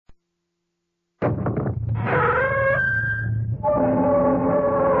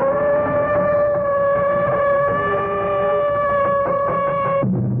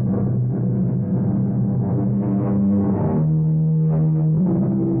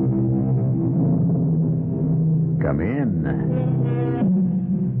Come in.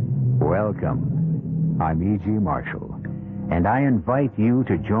 Welcome. I'm E.G. Marshall, and I invite you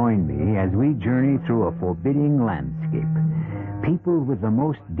to join me as we journey through a forbidding landscape, peopled with the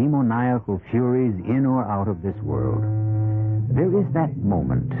most demoniacal furies in or out of this world. There is that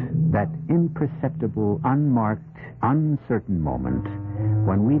moment, that imperceptible, unmarked, uncertain moment,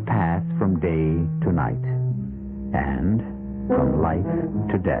 when we pass from day to night, and from life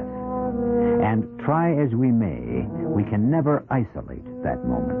to death. And try as we may, we can never isolate that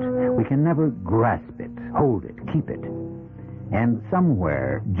moment. We can never grasp it, hold it, keep it. And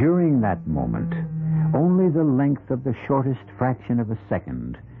somewhere during that moment, only the length of the shortest fraction of a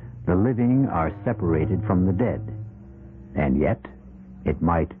second, the living are separated from the dead. And yet, it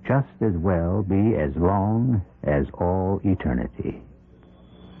might just as well be as long as all eternity.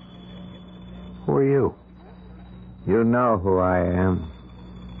 Who are you? You know who I am.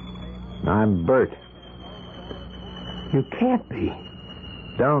 I'm Bert. You can't be.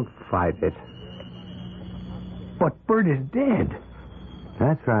 Don't fight it. But Bert is dead.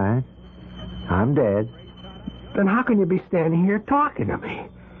 That's right. I'm dead. Then how can you be standing here talking to me?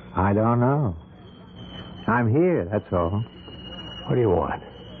 I don't know. I'm here, that's all. What do you want?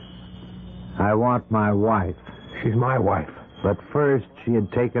 I want my wife. She's my wife. But first, she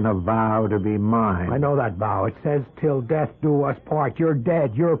had taken a vow to be mine. I know that vow. It says, till death do us part. You're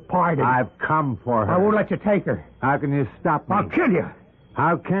dead. You're parted. I've come for her. I won't let you take her. How can you stop me? I'll kill you.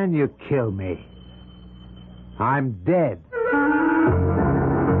 How can you kill me? I'm dead.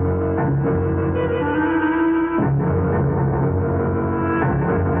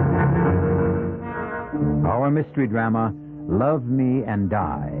 Our mystery drama, Love Me and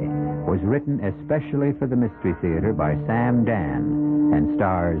Die, was written especially for the Mystery Theater by Sam Dan and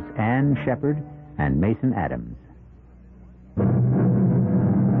stars Ann Shepard and Mason Adams.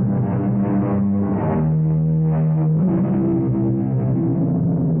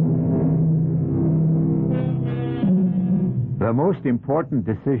 The most important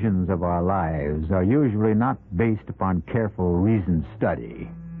decisions of our lives are usually not based upon careful reasoned study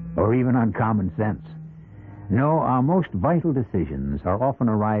or even on common sense. No, our most vital decisions are often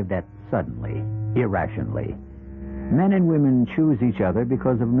arrived at suddenly, irrationally. Men and women choose each other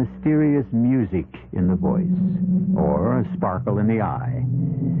because of mysterious music in the voice or a sparkle in the eye.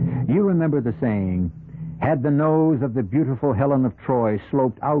 You remember the saying, had the nose of the beautiful Helen of Troy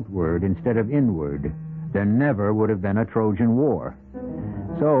sloped outward instead of inward, there never would have been a Trojan War.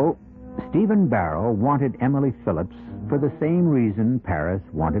 So, Stephen Barrow wanted Emily Phillips for the same reason Paris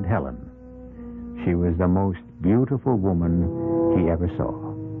wanted Helen. She was the most beautiful woman he ever saw.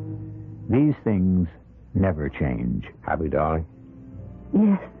 These things never change. Happy, darling?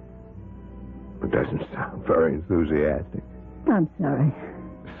 Yes. It doesn't sound very enthusiastic. I'm sorry.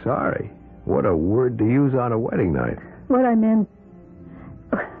 Sorry? What a word to use on a wedding night. What I mean,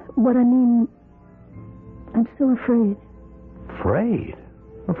 I'm so afraid. Afraid?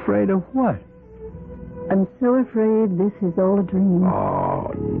 Afraid of what? I'm so afraid this is all a dream.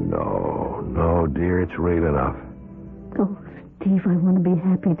 Oh, no. No, dear, it's real enough. Oh, Steve, I want to be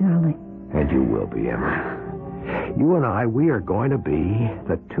happy, darling. And you will be, Emily. You and I, we are going to be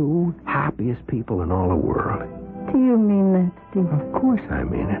the two happiest people in all the world. Do you mean that, Steve? Of course I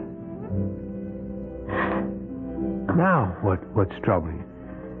mean it. Now, what's troubling you?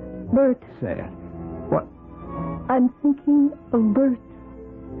 Bert. Say it. What? I'm thinking of Bert.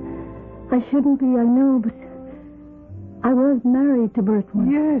 I shouldn't be, I know, but I was married to Bert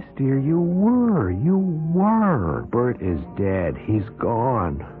once. Yes, dear, you were. You were. Bert is dead. He's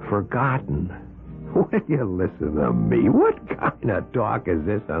gone. Forgotten. Will you listen to me? What kind of talk is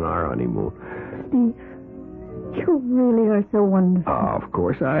this on our honeymoon? Steve, you really are so wonderful. Oh, of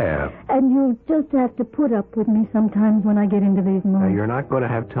course I am. And you just have to put up with me sometimes when I get into these moods. Now, you're not going to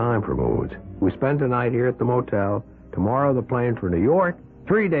have time for moods. We spend the night here at the motel. Tomorrow the plane for New York.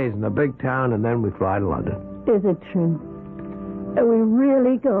 3 days in the big town, and then we fly to London. Is it true? Are we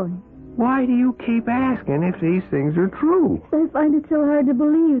really going? Why do you keep asking if these things are true? I find it so hard to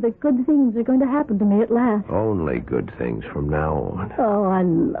believe that good things are going to happen to me at last. Only good things from now on. Oh, I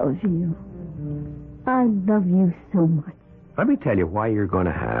love you. I love you so much. Let me tell you why you're going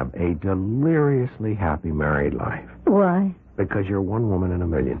to have a deliriously happy married life. Why? Because you're one woman in a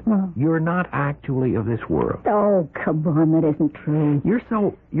million. Oh. You're not actually of this world. Oh, come on, that isn't true. You're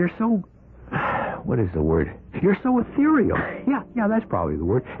so, what is the word? You're so ethereal. Yeah, that's probably the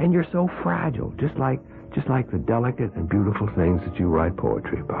word. And you're so fragile, just like the delicate and beautiful things that you write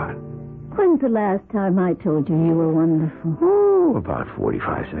poetry about. When's the last time I told you you were wonderful? Oh, about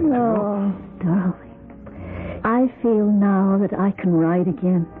 45 seconds ago. Oh, darling. I feel now that I can write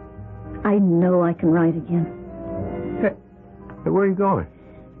again. I know I can write again. Where are you going?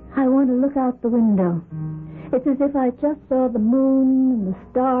 I want to look out the window. It's as if I just saw the moon and the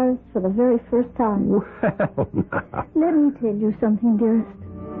stars for the very first time. Well, now. Let me tell you something, dearest.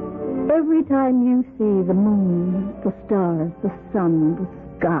 Every time you see the moon, the stars, the sun, the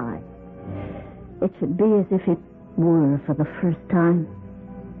sky, it should be as if it were for the first time.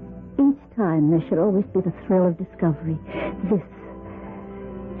 Each time there should always be the thrill of discovery. This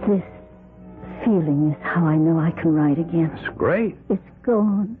feeling is how I know I can write again. That's great. It's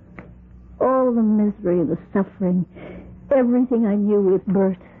gone. All the misery, the suffering, everything I knew with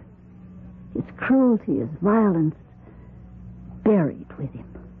Bert. His cruelty, his violence, buried with him.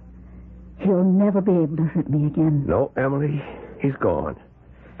 He'll never be able to hurt me again. No, Emily, he's gone.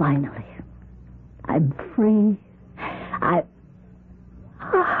 Finally. I'm free.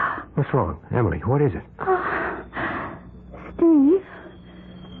 What's wrong? Emily, what is it? Steve,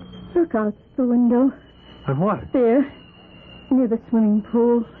 look out the window. At what? There, near the swimming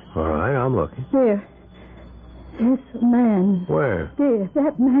pool. All right, I'm looking. There. There's a man. Where? There,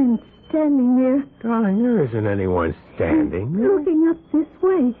 that man standing there. Darling, there isn't anyone standing. Looking up this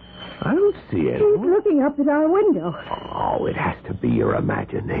way. I don't see He's anyone. looking up at our window. Oh, it has to be your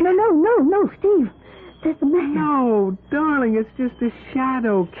imagination. No, Steve. There's a man. No, darling, it's just a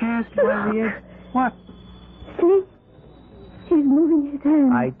shadow cast by the edge. What? See? He's moving his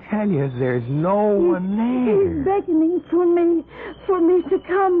hand. I tell you, there's no one He's there. beckoning for me to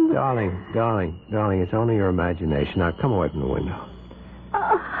come. Darling, it's only your imagination. Now, come away from the window.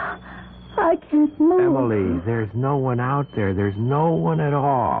 I can't move. Emily, there's no one out there. There's no one at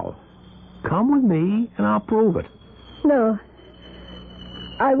all. Come with me, and I'll prove it. No.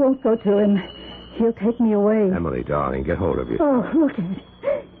 I won't go to him. He'll take me away. Emily, darling, get hold of you. Oh, look at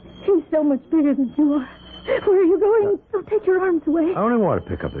it. He's so much bigger than you are. Where are you going? Don't take your arms away. I only want to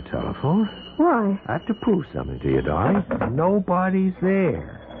pick up the telephone. Why? I have to prove something to you, darling. Nobody's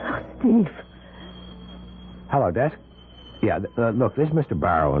there. Oh, Steve. Hello, desk. Yeah, look, this is Mr.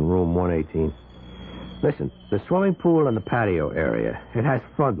 Barrow in room 118. Listen, the swimming pool and the patio area, it has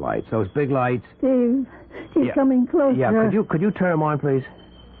floodlights, those big lights. Steve, he's coming closer. Yeah, could you turn them on, please?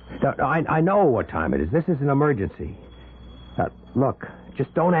 No, I know what time it is. This is an emergency. Look,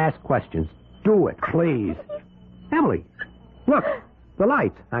 just don't ask questions. Do it, please. Emily, look, the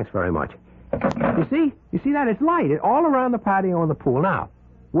lights. Thanks very much. You see that? It's light all around the patio and the pool. Now,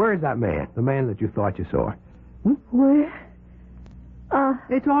 where is that man? The man that you thought you saw? Where?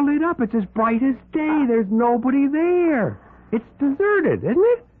 It's all lit up. It's as bright as day. There's nobody there. It's deserted, isn't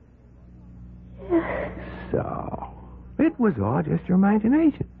it? Yes. So, it was all just your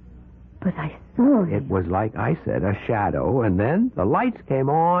imagination. But I saw it. It was like I said, a shadow, and then the lights came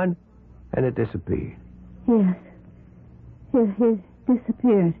on, and it disappeared. Yes. He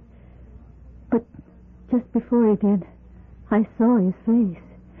disappeared. But just before he did, I saw his face.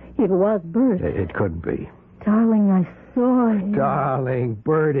 It was Bert. It couldn't be. Darling, I saw him. Darling,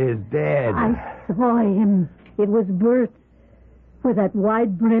 Bert is dead. I saw him. It was Bert. With that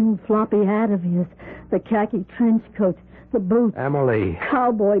wide-brimmed floppy hat of his, the khaki trench coat, the boots. Emily.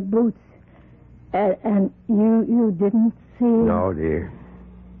 Cowboy boots. And you didn't see... No, dear.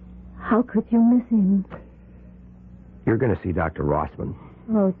 How could you miss him? You're going to see Dr. Rossman.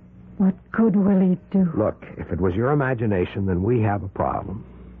 Oh, what good will he do? Look, if it was your imagination, then we have a problem.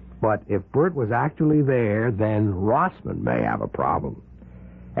 But if Bert was actually there, then Rossman may have a problem.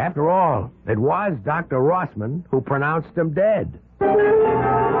 After all, it was Dr. Rossman who pronounced him dead.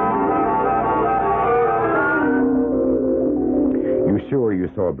 You sure you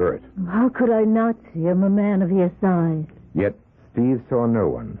saw Bert? How could I not see him, a man of his size? Yet Steve saw no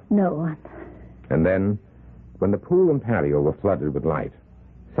one. No one. And then, when the pool and patio were flooded with light,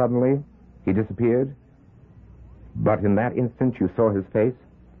 suddenly he disappeared? But in that instant you saw his face?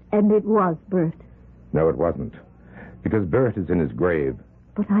 And it was Bert. No, it wasn't. Because Bert is in his grave.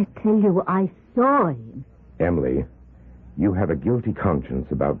 But I tell you, I saw him. Emily, you have a guilty conscience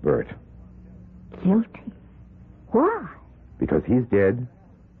about Bert. Guilty? Why? Because he's dead,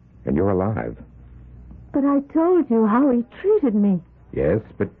 and you're alive. But I told you how he treated me. Yes,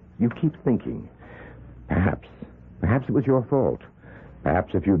 but you keep thinking. Perhaps it was your fault.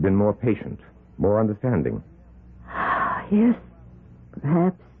 Perhaps if you'd been more patient, more understanding. Yes,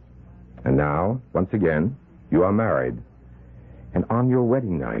 perhaps. And now, once again, you are married. And on your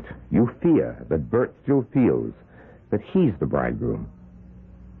wedding night, you fear that Bert still feels that he's the bridegroom.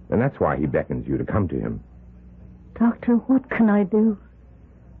 And that's why he beckons you to come to him. Doctor, what can I do?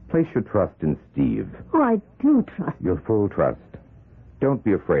 Place your trust in Steve. Oh, I do trust. Your full trust. Don't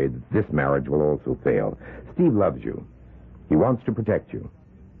be afraid that this marriage will also fail. Steve loves you. He wants to protect you.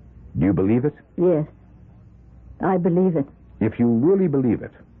 Do you believe it? Yes, I believe it. If you really believe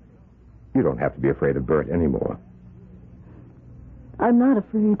it, you don't have to be afraid of Bert anymore. I'm not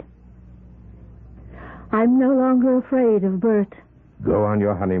afraid. I'm no longer afraid of Bert. Go on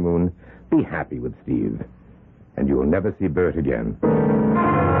your honeymoon, be happy with Steve, and you will never see Bert again.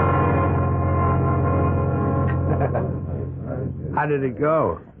 How did it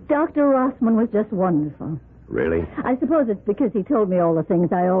go? Dr. Rossman was just wonderful. Really? I suppose it's because he told me all the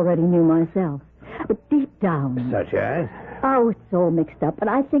things I already knew myself. But deep down... Such as? Oh, it's all mixed up, but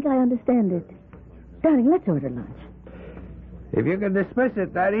I think I understand it. Darling, let's order lunch. If you can dismiss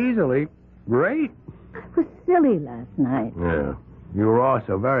it that easily, great. I was silly last night. Yeah. You were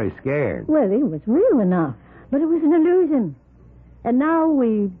also very scared. Well, it was real enough, but it was an illusion. And now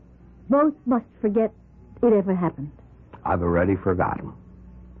we both must forget it ever happened. I've already forgotten.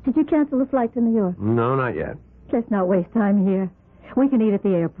 Did you cancel the flight to New York? No, not yet. Let's not waste time here. We can eat at the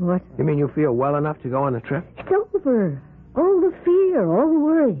airport. You mean you feel well enough to go on the trip? It's over. All the fear, all the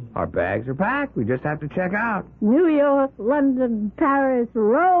worry. Our bags are packed. We just have to check out. New York, London, Paris,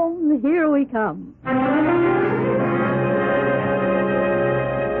 Rome, here we come.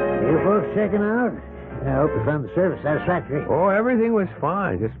 You folks checking out? I hope you found the service satisfactory. Oh, everything was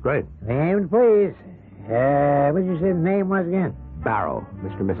fine. Just great. Name, please. What did you say the name was again? Barrow.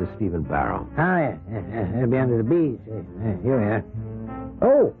 Mr. and Mrs. Stephen Barrow. Oh, yeah. It'll be under the B's. Here we are.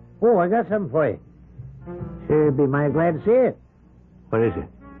 Oh, I got something for you. Sure, be mighty glad to see it. What is it?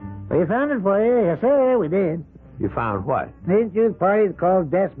 Well, you found it for you. Yes, sir, we did. You found what? Didn't you the party that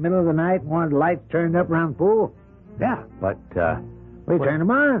called death middle of the night and wanted lights turned up around the pool? Yeah, but, We turned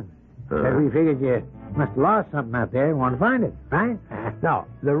them on. Uh-huh. We figured you must have lost something out there and wanted to find it, right? No,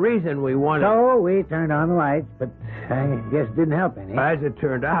 the reason we wanted... So we turned on the lights, but I guess it didn't help any. As it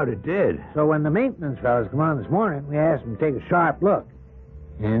turned out, it did. So when the maintenance fellas come on this morning, we asked them to take a sharp look.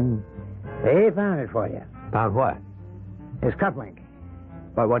 And they found it for you. Found what? It's cufflink.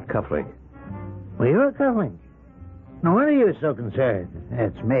 By what cufflink? Well, you're cufflink. No wonder you were so concerned.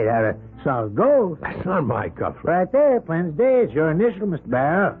 It's made out of solid gold. That's not my cufflink. Right there, plain as day. It's your initial, Mr.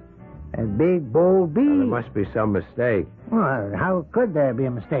 Barrow. That big, bold B. Well, there must be some mistake. Well, how could there be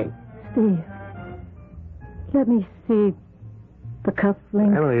a mistake? Steve, let me see the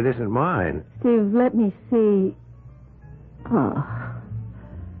cufflink. Emily, it isn't mine. Steve, let me see... Oh.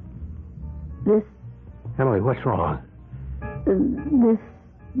 This... Emily, what's wrong? This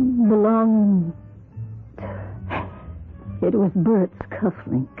belonged... It was Bert's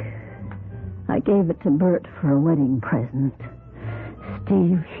cufflink. I gave it to Bert for a wedding present.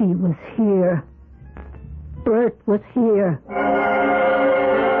 Steve, he was here. Bert was here.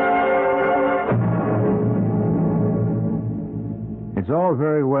 It's all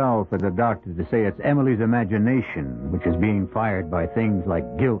very well for the doctor to say it's Emily's imagination which is being fired by things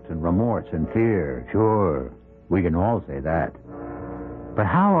like guilt and remorse and fear. Sure, we can all say that. But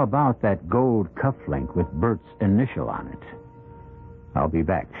how about that gold cufflink with Bert's initial on it? I'll be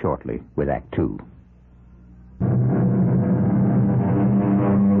back shortly with Act 2.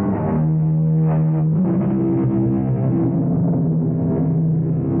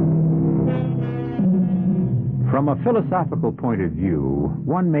 From a philosophical point of view,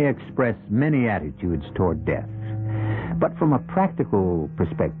 one may express many attitudes toward death. But from a practical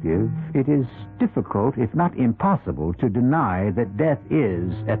perspective, it is difficult, if not impossible, to deny that death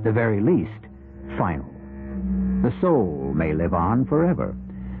is, at the very least, final. The soul may live on forever,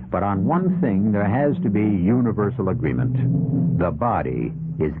 but on one thing there has to be universal agreement. The body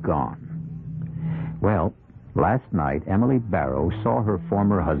is gone. Well, last night, Emily Barrow saw her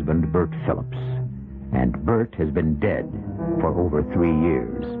former husband, Bert Phillips. And Bert has been dead for over 3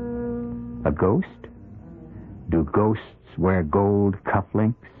 years. A ghost? Do ghosts wear gold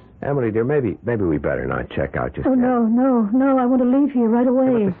cufflinks? Emily, dear, maybe we better not check out just Oh, yet. no. I want to leave here right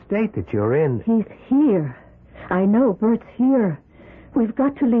away. But the state that you're in... He's here. I know Bert's here. We've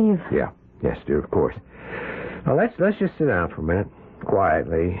got to leave. Yeah. Yes, dear, of course. Now, let's just sit down for a minute.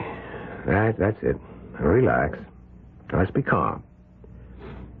 Quietly. That's it. Relax. Now, let's be calm.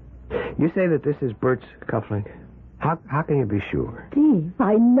 You say that this is Bert's cufflink? How can you be sure? Steve,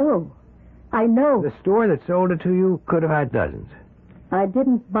 I know. The store that sold it to you could have had dozens. I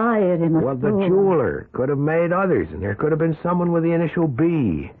didn't buy it in a Well, the store. jeweler could have made others, and there could have been someone with the initial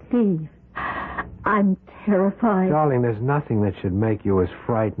B. Steve, I'm terrified. Darling, there's nothing that should make you as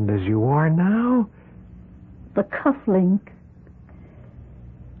frightened as you are now. The cufflink.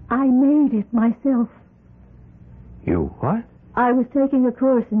 I made it myself. You what? I was taking a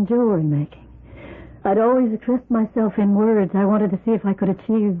course in jewelry making. I'd always expressed myself in words. I wanted to see if I could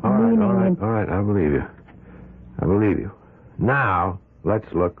achieve meaning. All right, I believe you. Now,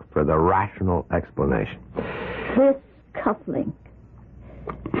 let's look for the rational explanation. This cufflink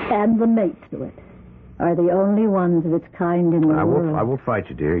and the mate to it are the only ones of its kind in the world. I won't fight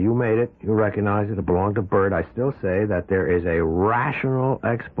you, dear. You made it. You recognize it. It belonged to Bert. I still say that there is a rational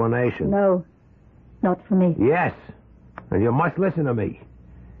explanation. No, not for me. Yes. And you must listen to me.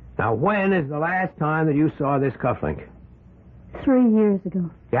 Now, when is the last time that you saw this cufflink? 3 years ago.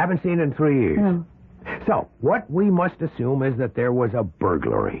 You haven't seen it in 3 years. No. So, what we must assume is that there was a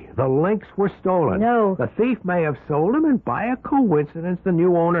burglary. The links were stolen. No. The thief may have sold them, and by a coincidence, the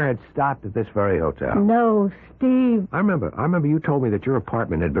new owner had stopped at this very hotel. No, Steve. I remember you told me that your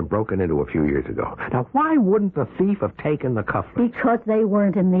apartment had been broken into a few years ago. Now, why wouldn't the thief have taken the cufflinks? Because they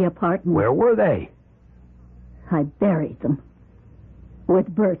weren't in the apartment. Where were they? I buried them. With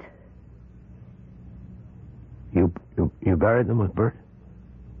Bert. You buried them with Bert?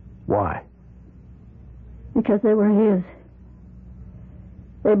 Why? Because they were his.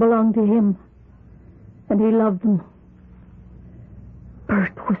 They belonged to him. And he loved them.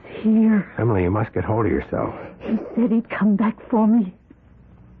 Bert was here. Emily, you must get hold of yourself. He said he'd come back for me.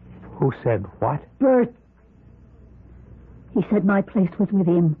 Who said what? Bert. He said my place was with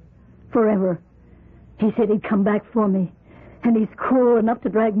him. Forever. He said he'd come back for me. And he's cruel enough to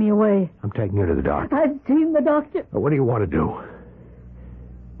drag me away. I'm taking you to the doctor. I've seen the doctor. What do you want to do?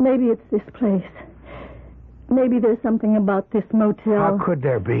 Maybe it's this place. Maybe there's something about this motel. How could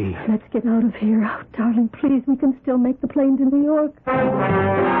there be? Let's get out of here. Oh, darling, please, we can still make the plane to New York.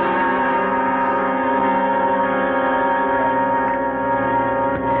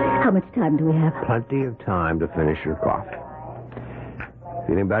 How much time do we have? Plenty of time to finish your coffee.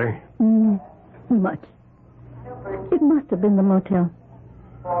 Feeling better? Much. It must have been the motel.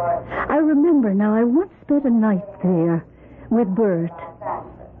 I remember now, I once spent a night there with Bert.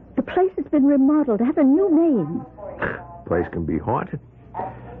 The place has been remodeled, has a new name. Place can be haunted.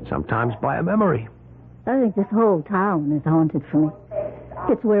 Sometimes by a memory. I think this whole town is haunted for me.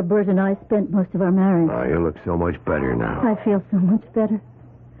 It's where Bert and I spent most of our marriage. Oh, you look so much better now. I feel so much better.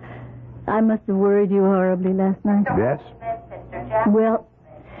 I must have worried you horribly last night. Yes? Well,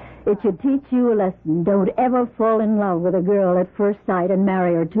 it should teach you a lesson. Don't ever fall in love with a girl at first sight and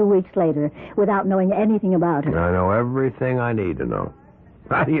marry her 2 weeks later without knowing anything about her. I know everything I need to know.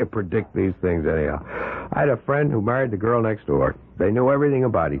 How do you predict these things anyhow? I had a friend who married the girl next door. They knew everything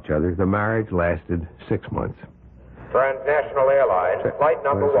about each other. The marriage lasted 6 months. Transnational Airlines, flight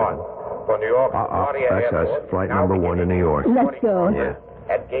number 1 for New York LaGuardia That's Airport. us. Flight number 1 to New York. Let's go. Yeah.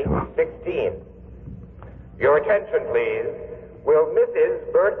 At gate 16. Your attention, please. Will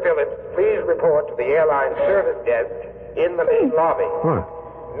Mrs. Bert Phillips please report to the airline service desk in the main lobby? What?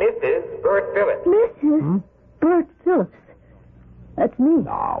 Mrs. Bert Phillips. Mrs. Bert Phillips. That's me.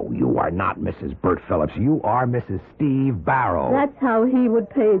 No, you are not Mrs. Bert Phillips. You are Mrs. Steve Barrow. That's how he would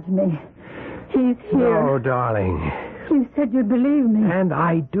page me. He's here. No, darling. You said you'd believe me. And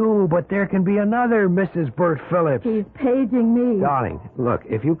I do, but there can be another Mrs. Bert Phillips. He's paging me. Darling, look,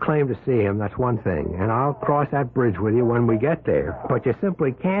 if you claim to see him, that's one thing, and I'll cross that bridge with you when we get there. But you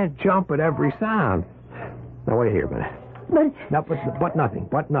simply can't jump at every sound. Now, wait here a minute. But No,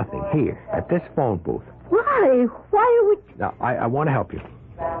 but nothing. Here, at this phone booth. why? Why are we... Now, I want to help you.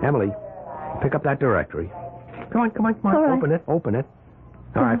 Emily, pick up that directory. Come on. All right. Open it.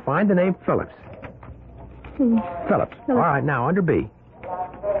 All right, find the name Phillips. Phillips. All right, now, under B.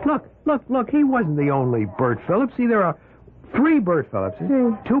 Look, he wasn't the only Bert Phillips. See, there are 3 Bert Phillipses,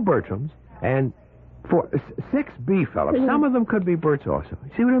 2 Bertrams, and 6 B. Phillips. Some of them could be Berts also.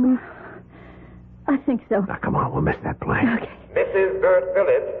 See what I mean? I think so. Now, come on, we'll miss that plane. Okay. Mrs. Bert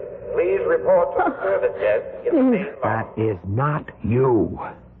Phillips, please report to the service desk in the main lobby. That is not you.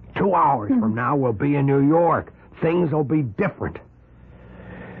 2 hours from now, we'll be in New York. Things will be different.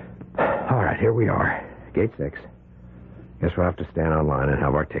 All right, here we are. Gate 6. Guess we'll have to stand online and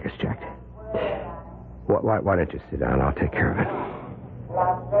have our tickets checked. Why don't you sit down? I'll take care of it.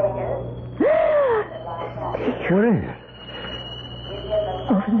 What is it?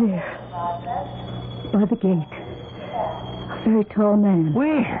 Over there. By the gate. A very tall man.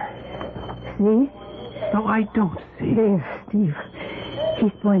 Where? See? No, I don't see. There, Steve.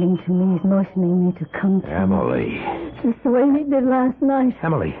 He's pointing to me. He's motioning me to come to him. Emily. Just the way he did last night.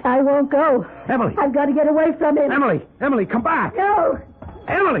 Emily. I won't go. Emily. I've got to get away from him. Emily, come back. No.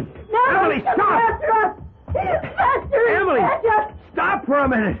 Emily. No. Emily, stop. Faster up. Faster. Emily. Faster. Stop for a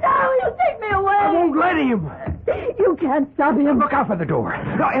minute. No, you take me away. I won't let him. You can't stop him. Look out for the door.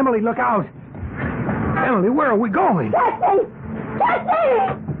 No, Emily, look out. Emily, where are we going? Taxi!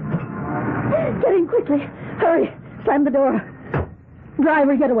 Taxi! Get in quickly. Hurry. Slam the door.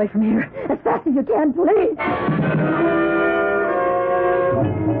 Driver, get away from here. As fast as you can, please.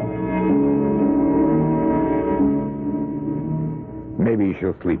 Maybe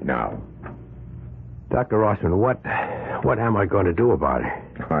she'll sleep now. Dr. Rossman, what am I going to do about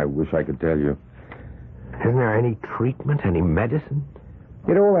it? I wish I could tell you. Isn't there any treatment, any medicine?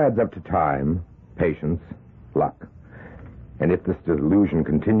 It all adds up to time, patience, luck. And if this delusion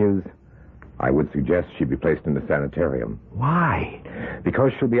continues, I would suggest she be placed in the sanitarium. Why?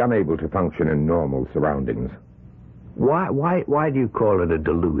 Because she'll be unable to function in normal surroundings. Why do you call it a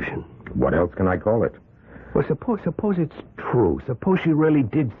delusion? What else can I call it? Well, suppose it's true. Suppose she really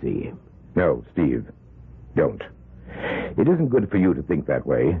did see him. No, Steve, don't. It isn't good for you to think that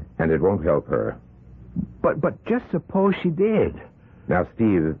way, and it won't help her. But just suppose she did. Now,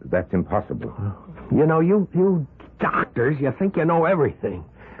 Steve, that's impossible. You know, you doctors, you think you know everything.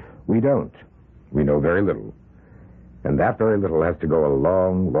 We don't. We know very little. And that very little has to go a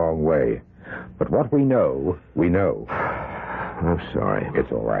long, long way. But what we know, we know. I'm sorry.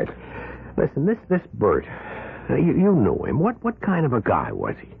 It's all right. Listen, this Bert, you knew him. What kind of a guy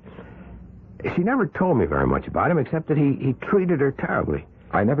was he? She never told me very much about him, except that he treated her terribly.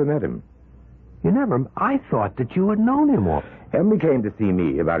 I never met him. You never? I thought that you had known him all. Emily came to see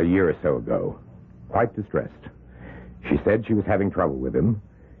me about a year or so ago, quite distressed. She said she was having trouble with him.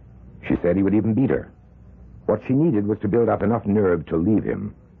 She said he would even beat her. What she needed was to build up enough nerve to leave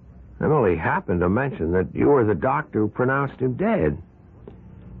him. Emily happened to mention that you were the doctor who pronounced him dead.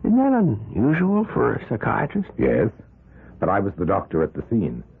 Isn't that unusual for a psychiatrist? Yes, but I was the doctor at the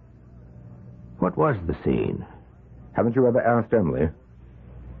scene. What was the scene? Haven't you ever asked Emily?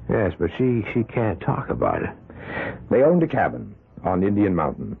 Yes, but she can't talk about it. They owned a cabin on Indian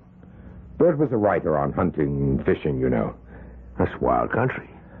Mountain. Bert was a writer on hunting, fishing, you know. That's wild country.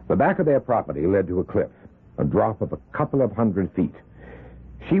 The back of their property led to a cliff, a drop of a couple of 100 feet.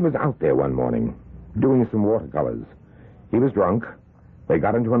 She was out there one morning, doing some watercolors. He was drunk. They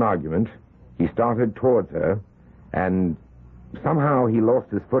got into an argument. He started towards her, and somehow he lost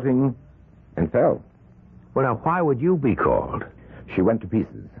his footing and fell. Well, now, why would you be called? She went to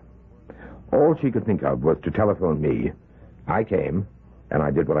pieces. All she could think of was to telephone me. I came, and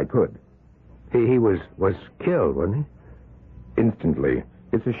I did what I could. He was killed, wasn't he? Instantly.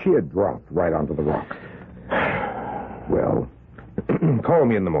 It's a sheer drop right onto the rocks. Well, call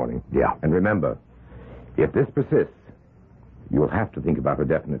me in the morning. Yeah. And remember, if this persists, you'll have to think about a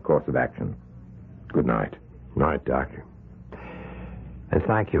definite course of action. Good night. Night, Doctor. And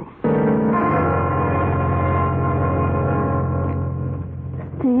thank you.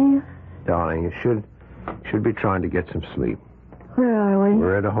 Steve? Darling, you should be trying to get some sleep. Where are we?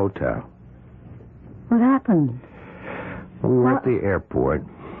 We're at a hotel. What happened? We were at the airport,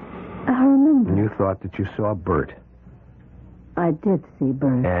 I remember. and you thought that you saw Bert. I did see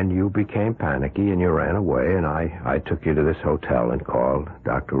Bert. And you became panicky, and you ran away, and I took you to this hotel and called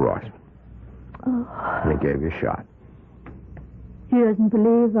Dr. Rossman. Oh. And he gave you a shot. He doesn't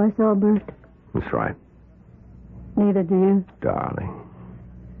believe I saw Bert. That's right. Neither do you. Darling.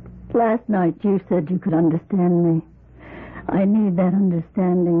 Last night you said you could understand me. I need that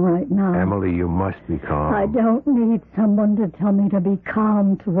understanding right now. Emily, you must be calm. I don't need someone to tell me to be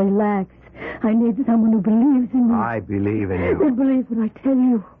calm, to relax. I need someone who believes in me. I believe in you. Who believes what I tell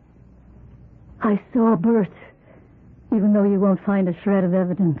you. I saw Bert, even though you won't find a shred of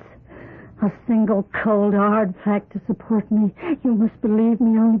evidence. A single cold, hard fact to support me. You must believe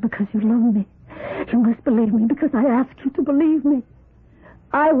me only because you love me. You must believe me because I ask you to believe me.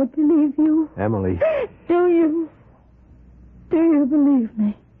 I would believe you. Emily. Do you? Do you believe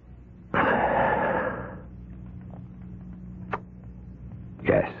me?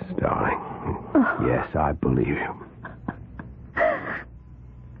 Yes, darling. Oh. Yes, I believe you.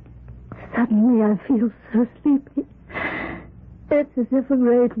 Suddenly I feel so sleepy. It's as if a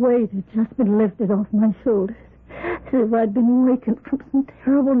great weight had just been lifted off my shoulders. As if I'd been awakened from some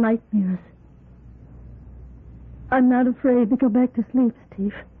terrible nightmares. I'm not afraid to go back to sleep,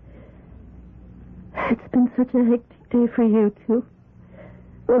 Steve. It's been such a hectic day for you, too.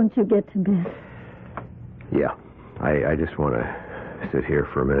 Won't you get to bed? Yeah. I just want to sit here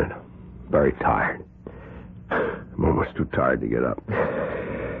for a minute. Very tired. I'm almost too tired to get up.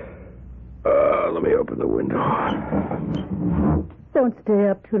 Let me open the window. Don't stay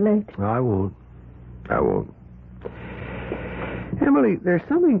up too late. I won't. Emily, there's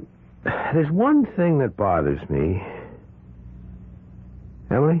one thing that bothers me.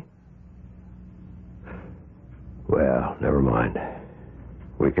 Emily? Well, never mind.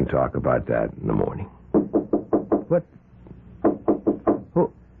 We can talk about that in the morning. What?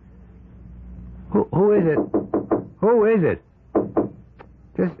 Who is it? Who is it?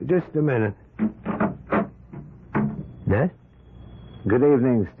 Just a minute. Yes? Good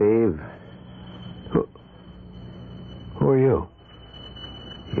evening, Steve. Who are you?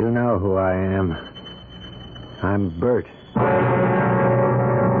 You know who I am. I'm Bert.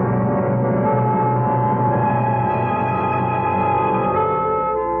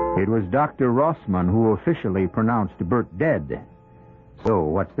 It was Dr. Rossman who officially pronounced Bert dead. So,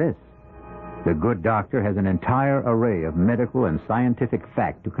 what's this? The good doctor has an entire array of medical and scientific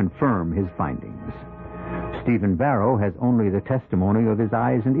fact to confirm his findings. Stephen Barrow has only the testimony of his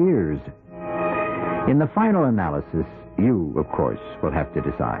eyes and ears. In the final analysis, you, of course, will have to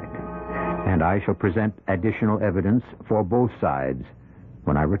decide. And I shall present additional evidence for both sides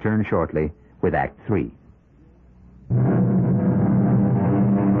when I return shortly with Act 3.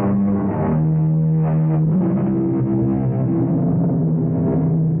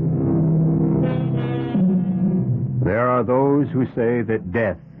 There are those who say that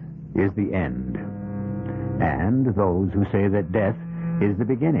death is the end, and those who say that death is the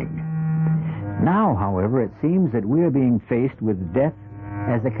beginning. Now, however, it seems that we are being faced with death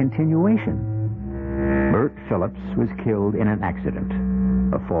as a continuation. Bert Phillips was killed in an accident,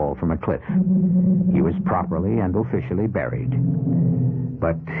 a fall from a cliff. He was properly and officially buried.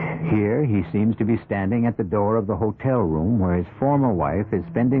 But here he seems to be standing at the door of the hotel room where his former wife is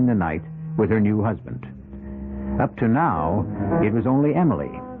spending the night with her new husband. Up to now, it was only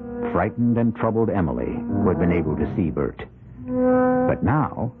Emily, frightened and troubled Emily, who had been able to see Bert. But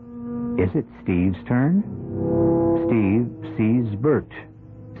now, is it Steve's turn? Steve sees Bert,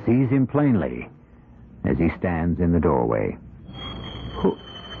 sees him plainly, as he stands in the doorway.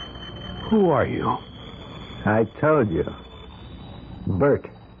 Who are you? I told you. Bert.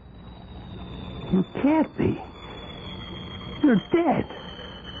 You can't be. You're dead.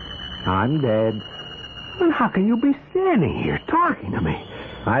 I'm dead. Well, how can you be standing here talking to me?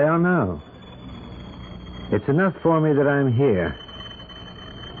 I don't know. It's enough for me that I'm here.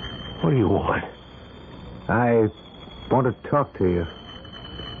 What do you want? I want to talk to you.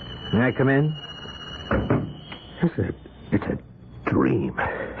 May I come in? It's a dream.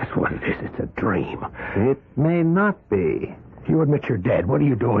 That's what it is. It's a dream. It may not be. You admit you're dead. What are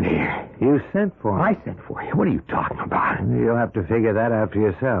you doing here? You sent for me. I sent for you. What are you talking about? You'll have to figure that out for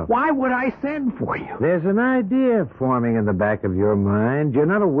yourself. Why would I send for you? There's an idea forming in the back of your mind. You're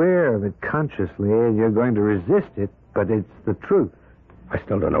not aware of it consciously, and you're going to resist it, but it's the truth. I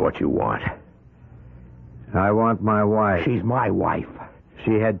still don't know what you want. I want my wife. She's my wife.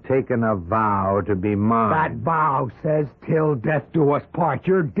 She had taken a vow to be mine. That vow says, till death do us part.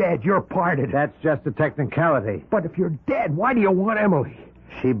 You're dead. You're parted. That's just a technicality. But if you're dead, why do you want Emily?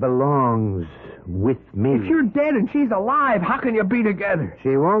 She belongs with me. If you're dead and she's alive, how can you be together?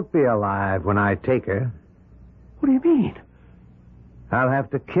 She won't be alive when I take her. What do you mean? I'll have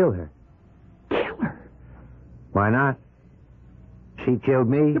to kill her. Kill her? Why not? She killed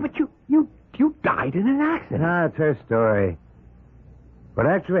me. Yeah, but you died in an accident. Ah, it's her story. What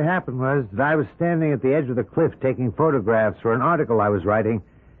actually happened was that I was standing at the edge of the cliff taking photographs for an article I was writing,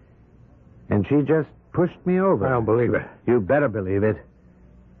 and she just pushed me over. I don't believe it. You better believe it.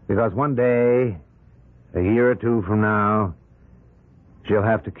 Because one day, a year or two from now, she'll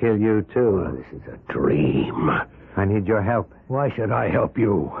have to kill you, too. Oh, this is a dream. I need your help. Why should I help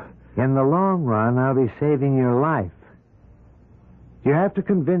you? In the long run, I'll be saving your life. You have to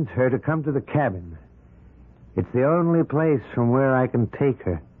convince her to come to the cabin. It's the only place from where I can take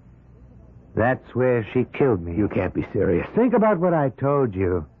her. That's where she killed me. You can't be serious. Think about what I told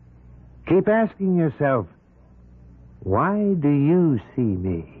you. Keep asking yourself, why do you see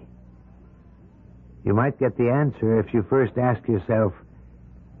me? You might get the answer if you first ask yourself,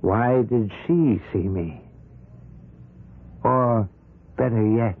 why did she see me? Or, better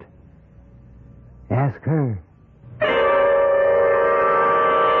yet, ask her.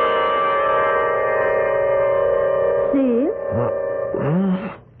 Steve?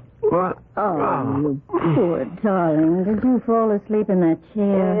 What? Oh, you poor darling. Did you fall asleep in that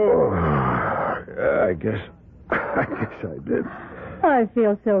chair? Oh, I guess I did. I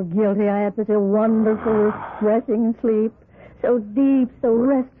feel so guilty. I had such a wonderful, refreshing sleep. So deep, so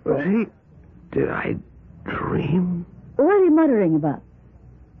restful. Did I dream? What are you muttering about?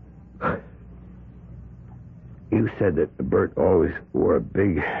 You said that Bert always wore a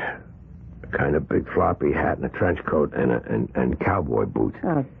big floppy hat and a trench coat and cowboy boots.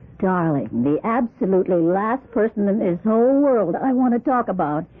 Oh, darling, the absolutely last person in this whole world I want to talk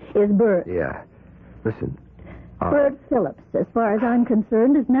about is Bert. Yeah. Listen. Bert Phillips, as far as I'm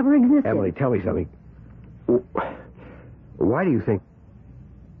concerned, has never existed. Emily, tell me something. Why do you think...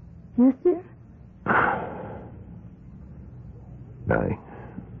 Yes, dear? Nothing.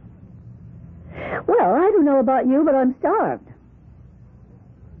 Well, I don't know about you, but I'm starved.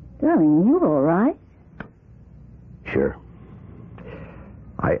 Darling, you all right? Sure.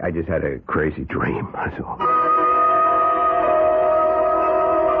 I just had a crazy dream, that's all.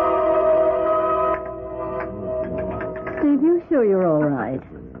 Steve, you sure you're all right?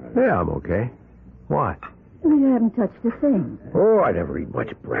 Yeah, I'm okay. What? You haven't touched a thing. Oh, I never eat much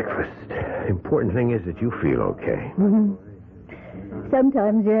breakfast. The important thing is that you feel okay. Mm-hmm.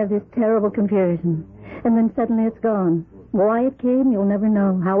 Sometimes you have this terrible confusion, and then suddenly it's gone. Why it came, you'll never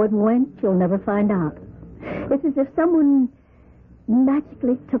know. How it went, you'll never find out. It's as if someone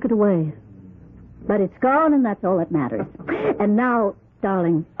magically took it away. But it's gone, and that's all that matters. And now,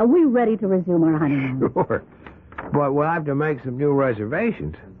 darling, are we ready to resume our honeymoon? Sure. But we'll have to make some new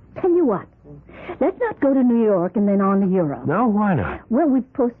reservations. Tell you what, let's not go to New York and then on to Europe. No, why not? Well,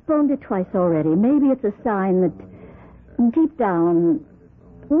 we've postponed it twice already. Maybe it's a sign that deep down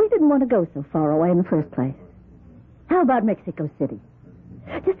we didn't want to go so far away in the first place. How about Mexico City?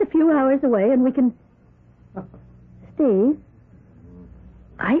 Just a few hours away and we can... Steve,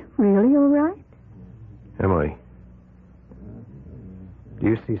 are you really all right? Emily, do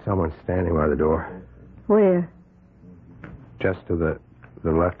you see someone standing by the door? Where? Just to the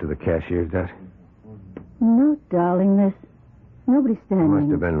left of the cashier's desk? No, darling, there's nobody standing.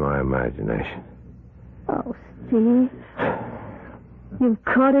 Must have been my imagination. Oh, Steve, you've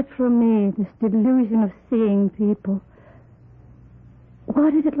caught it from me, this delusion of seeing people.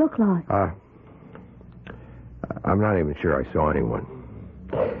 What did it look like? I'm not even sure I saw anyone.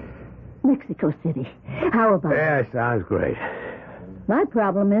 Mexico City. How about it? Yeah, sounds great. My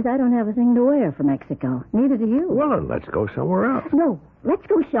problem is I don't have a thing to wear for Mexico. Neither do you. Well, then let's go somewhere else. No, let's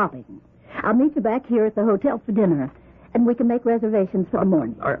go shopping. I'll meet you back here at the hotel for dinner, and we can make reservations for the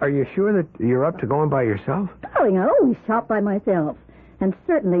morning. Are you sure that you're up to going by yourself? Darling, I always shop by myself, and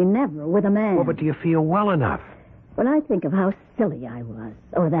certainly never with a man. Well, but do you feel well enough? When I think of how silly I was,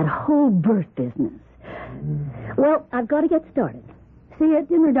 or that whole birth business. Well, I've got to get started. See you at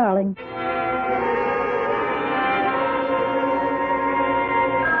dinner, darling.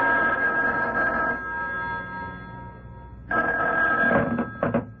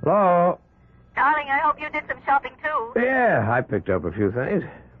 Hello? Darling, I hope you did some shopping, too. Yeah, I picked up a few things.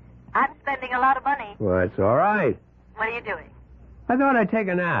 I'm spending a lot of money. Well, that's all right. What are you doing? I thought I'd take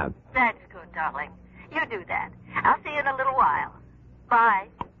a nap. That's good, darling. You do that. I'll see you in a little while. Bye.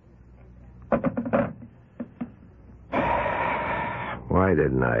 Why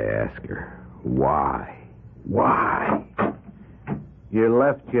didn't I ask her? Why? Why? You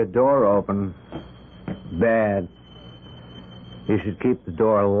left your door open. Bad. You should keep the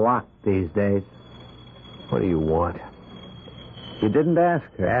door locked these days. What do you want? You didn't ask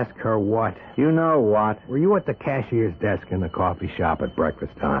her. Ask her what? You know what. Were you at the cashier's desk in the coffee shop at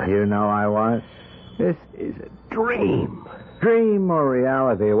breakfast time? You know I was. This is a dream. Dream or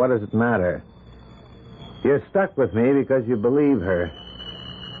reality, what does it matter? You're stuck with me because you believe her.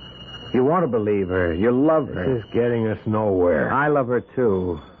 You want to believe her. You love her. This is getting us nowhere. I love her,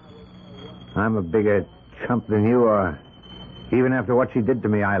 too. I'm a bigger chump than you are. Even after what she did to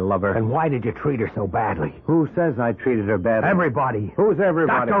me, I love her. And why did you treat her so badly? Who says I treated her badly? Everybody. Who's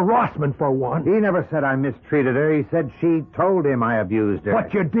everybody? Dr. Rossman, for one. He never said I mistreated her. He said she told him I abused her.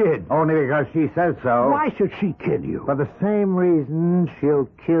 But you did. Only because she says so. Why should she kill you? For the same reason she'll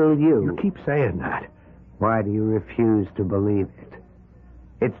kill you. You keep saying that. Why do you refuse to believe it?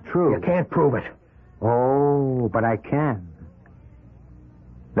 It's true. You can't prove it. Oh, but I can.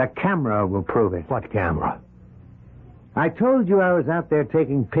 The camera will prove it. What camera? I told you I was out there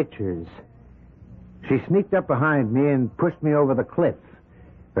taking pictures. She sneaked up behind me and pushed me over the cliff.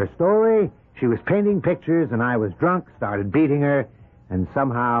 Her story, she was painting pictures and I was drunk, started beating her, and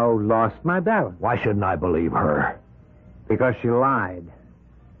somehow lost my balance. Why shouldn't I believe her? Because she lied.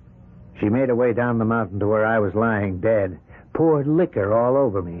 She made her way down the mountain to where I was lying dead, poured liquor all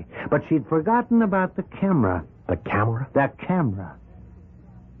over me. But she'd forgotten about the camera. The camera? That camera.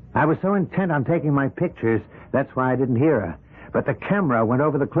 I was so intent on taking my pictures, that's why I didn't hear her. But the camera went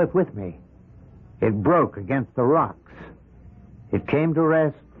over the cliff with me. It broke against the rocks. It came to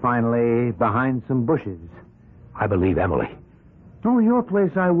rest, finally, behind some bushes. I believe Emily. Oh, your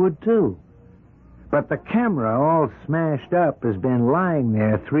place I would, too. But the camera, all smashed up, has been lying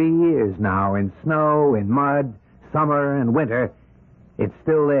there 3 years now, in snow, in mud, summer and winter. It's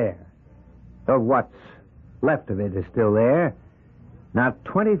still there. Or what's left of it is still there. Not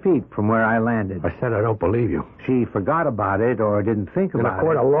 20 feet from where I landed. I said I don't believe you. She forgot about it or didn't think In about a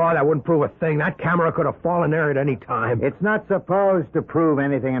court it. of law, that wouldn't prove a thing. That camera could have fallen there at any time. It's not supposed to prove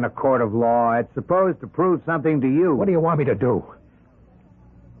anything in a court of law. It's supposed to prove something to you. What do you want me to do?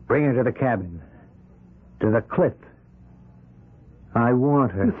 Bring her to the cabin. To the cliff. I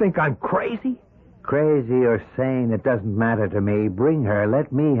want her. You think I'm crazy? Crazy or sane, it doesn't matter to me. Bring her.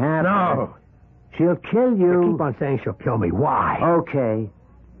 Let me have her. No. She'll kill you. You keep on saying she'll kill me. Why? Okay.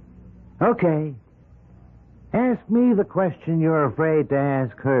 Ask me the question you're afraid to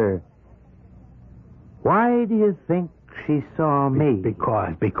ask her. Why do you think she saw me?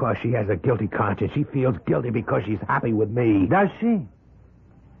 Because she has a guilty conscience. She feels guilty because she's happy with me. Does she?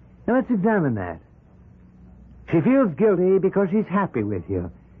 Now let's examine that. She feels guilty because she's happy with you.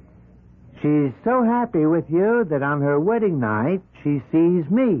 She's so happy with you that on her wedding night she sees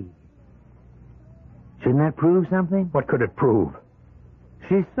me. Shouldn't that prove something? What could it prove?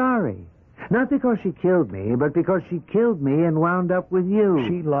 She's sorry. Not because she killed me, but because she killed me and wound up with you.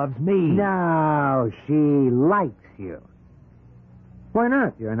 She loves me. No, she likes you. Why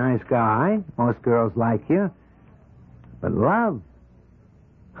not? You're a nice guy. Most girls like you. But love?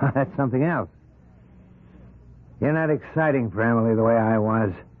 That's something else. You're not exciting for Emily the way I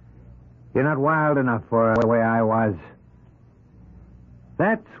was. You're not wild enough for her the way I was.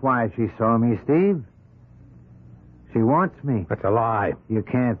 That's why she saw me, Steve. She wants me. That's a lie. You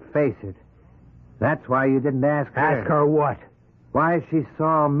can't face it. That's why you didn't ask her. Ask her what? Why she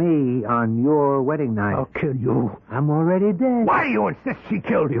saw me on your wedding night. I'll kill you. I'm already dead. Why do you insist she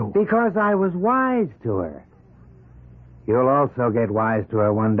killed you? Because I was wise to her. You'll also get wise to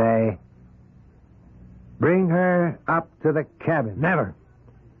her one day. Bring her up to the cabin. Never.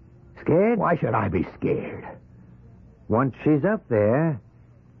 Scared? Why should I be scared? Once she's up there,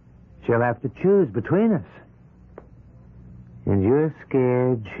 she'll have to choose between us. And you're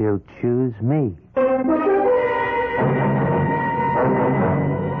scared she'll choose me.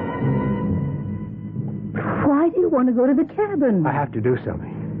 Why do you want to go to the cabin? I have to do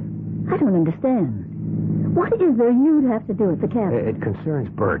something. I don't understand. What is there you'd have to do at the cabin? It concerns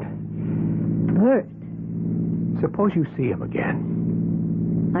Bert. Bert, Suppose you see him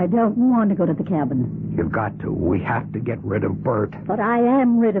again. I don't want to go to the cabin. You've got to. We have to get rid of Bert. But I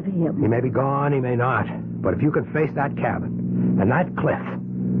am rid of He him. may be gone, he may not. But if you can face that cabin and that cliff,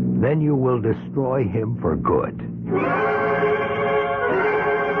 then you will destroy him for good.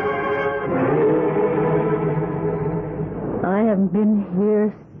 I haven't been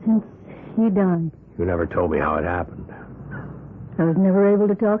here since he died. You never told me how it happened. I was never able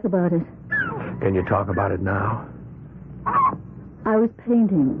to talk about it. Can you talk about it now? I was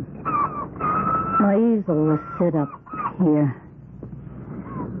painting. My easel was set up here,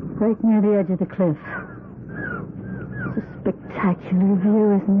 right near the edge of the cliff. It's a spectacular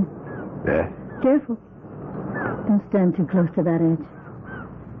view, isn't it? Yeah. Careful. Don't stand too close to that edge.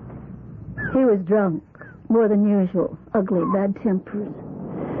 He was drunk, more than usual, ugly, bad-tempered.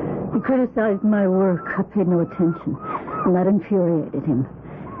 He criticized my work. I paid no attention, and that infuriated him.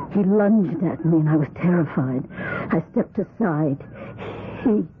 He lunged at me, and I was terrified. I stepped aside.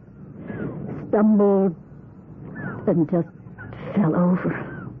 He stumbled and just fell over.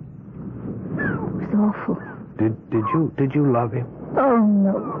 It was awful. Did you love him? Oh,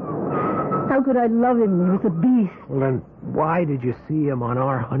 no. How could I love him? He was a beast. Well, then why did you see him on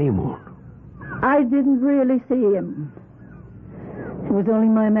our honeymoon? I didn't really see him. It was only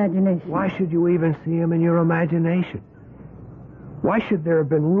my imagination. Why should you even see him in your imagination? Why should there have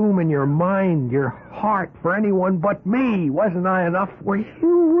been room in your mind, your heart, for anyone but me? Wasn't I enough for you?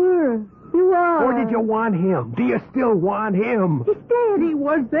 You were. You are. Or did you want him? Do you still want him? He's dead. He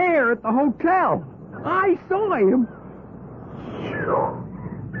was there at the hotel. I saw him.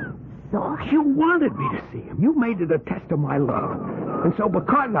 You wanted me to see him. You made it a test of my love. And so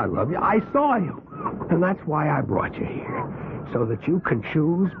because I love you, I saw him. And that's why I brought you here. So that you can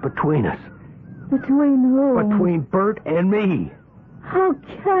choose between us. Between whom? Between Bert and me. How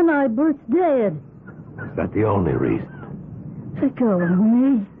can I? Bert's dead. Is that the only reason? Let go of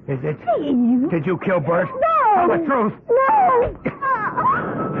me. Is it? Please. Did you kill Bert? No. Tell the truth. No.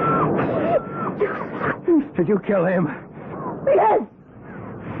 Did you kill him? Yes.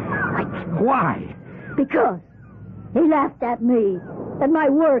 Why? Because he laughed at me, at my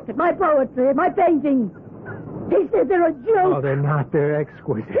work, at my poetry, at my painting. He said they're a joke. Oh, they're not. They're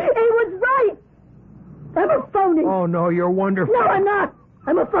exquisite. He was right. I'm a phony. Oh, no, you're wonderful. No, I'm not.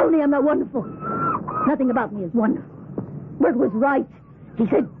 I'm a phony. I'm not wonderful. Nothing about me is wonderful. Bert was right. He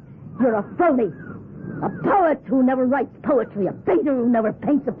said, you're a phony. A poet who never writes poetry. A painter who never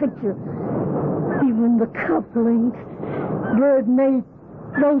paints a picture. Even the cufflinks. Bert made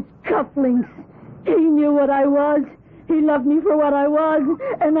those cufflinks. He knew what I was. He loved me for what I was,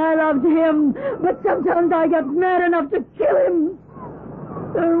 and I loved him. But sometimes I got mad enough to kill him.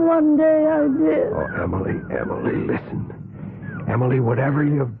 And one day I did. Oh, Emily, listen. Emily, whatever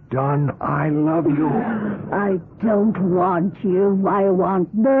you've done, I love you. I don't want you. I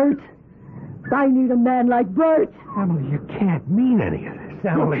want Bert. I need a man like Bert. Emily, you can't mean any of this,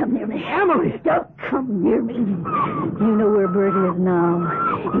 Emily. Don't come near me. Emily! Don't come near me. You know where Bert is now.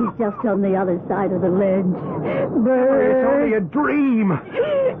 He's just on the other side of the ledge. Bert! It's only a dream.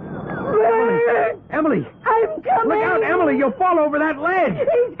 Bert! Emily! I'm coming! Look out, Emily! You'll fall over that ledge!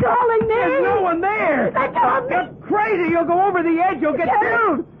 He's calling me! There's no one there! Let go of me! You're crazy! You'll go over the edge! You'll get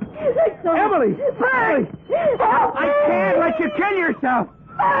killed! Emily! Bert! Help me! I can't let you kill yourself!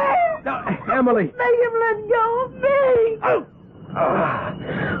 Bert! No, Emily! Make him let go of me! Oh.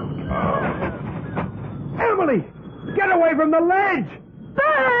 Emily! Get away from the ledge!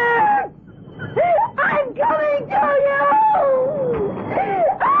 Bert! I'm coming to you!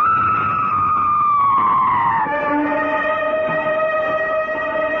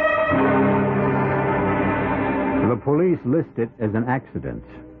 The police list it as an accident.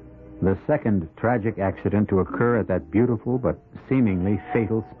 The second tragic accident to occur at that beautiful but seemingly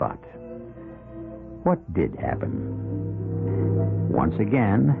fatal spot. What did happen? Once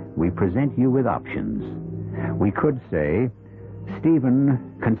again, we present you with options. We could say, Stephen,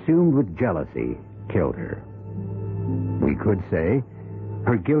 consumed with jealousy, killed her. We could say,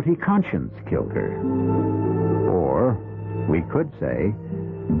 her guilty conscience killed her. Or we could say,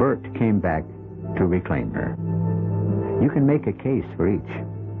 Bert came back to reclaim her. You can make a case for each,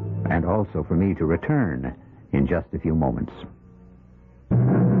 and also for me to return in just a few moments.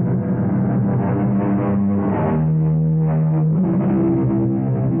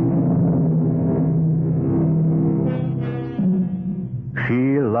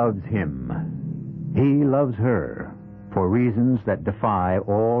 She loves him. He loves her for reasons that defy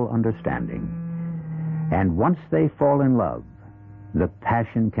all understanding. And once they fall in love, the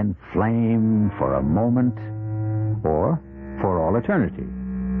passion can flame for a moment or for all eternity.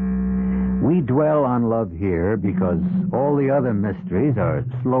 We dwell on love here because all the other mysteries are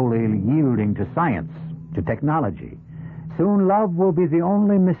slowly yielding to science, to technology. Soon love will be the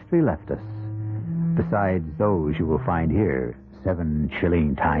only mystery left us, besides those you will find here 7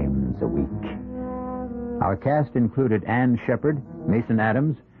 chilling times a week. Our cast included Ann Shepard, Mason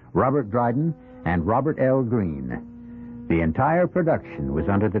Adams, Robert Dryden, and Robert L. Green. The entire production was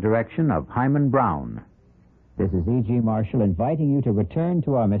under the direction of Hyman Brown. This is E.G. Marshall inviting you to return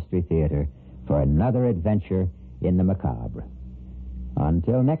to our Mystery Theater for another adventure in the macabre.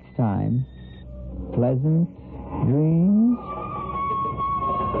 Until next time, pleasant dreams.